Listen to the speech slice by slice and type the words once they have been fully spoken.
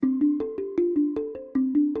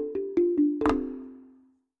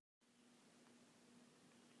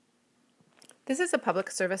This is a public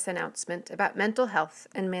service announcement about mental health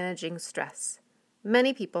and managing stress.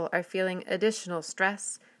 Many people are feeling additional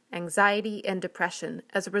stress, anxiety, and depression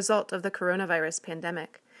as a result of the coronavirus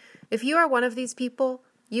pandemic. If you are one of these people,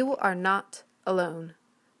 you are not alone.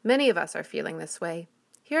 Many of us are feeling this way.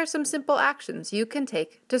 Here are some simple actions you can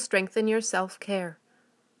take to strengthen your self-care.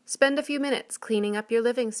 Spend a few minutes cleaning up your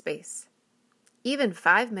living space. Even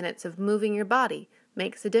 5 minutes of moving your body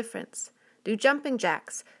makes a difference. Do jumping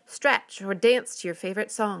jacks, stretch, or dance to your favorite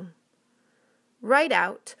song. Write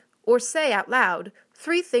out or say out loud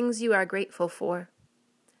 3 things you are grateful for.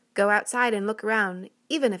 Go outside and look around,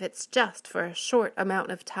 even if it's just for a short amount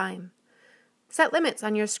of time. Set limits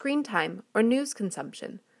on your screen time or news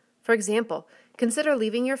consumption. For example, consider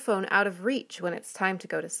leaving your phone out of reach when it's time to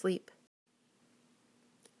go to sleep.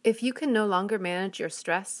 If you can no longer manage your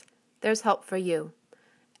stress, there's help for you.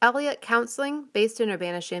 Elliott Counseling, based in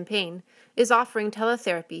Urbana-Champaign, is offering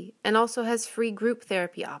teletherapy and also has free group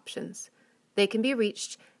therapy options. They can be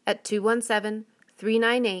reached at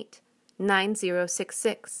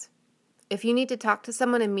 217-398-9066. If you need to talk to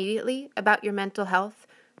someone immediately about your mental health,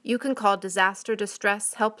 you can call Disaster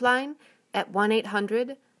Distress Helpline at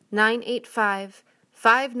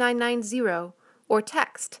 1-800-985-5990 or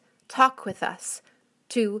text Talk With Us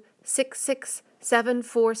to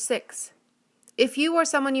 66746. If you or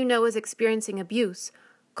someone you know is experiencing abuse,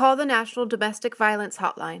 call the National Domestic Violence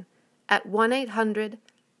Hotline at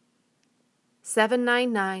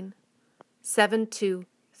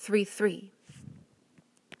 1-800-799-7233.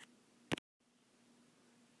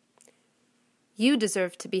 You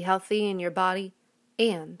deserve to be healthy in your body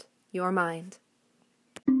and your mind.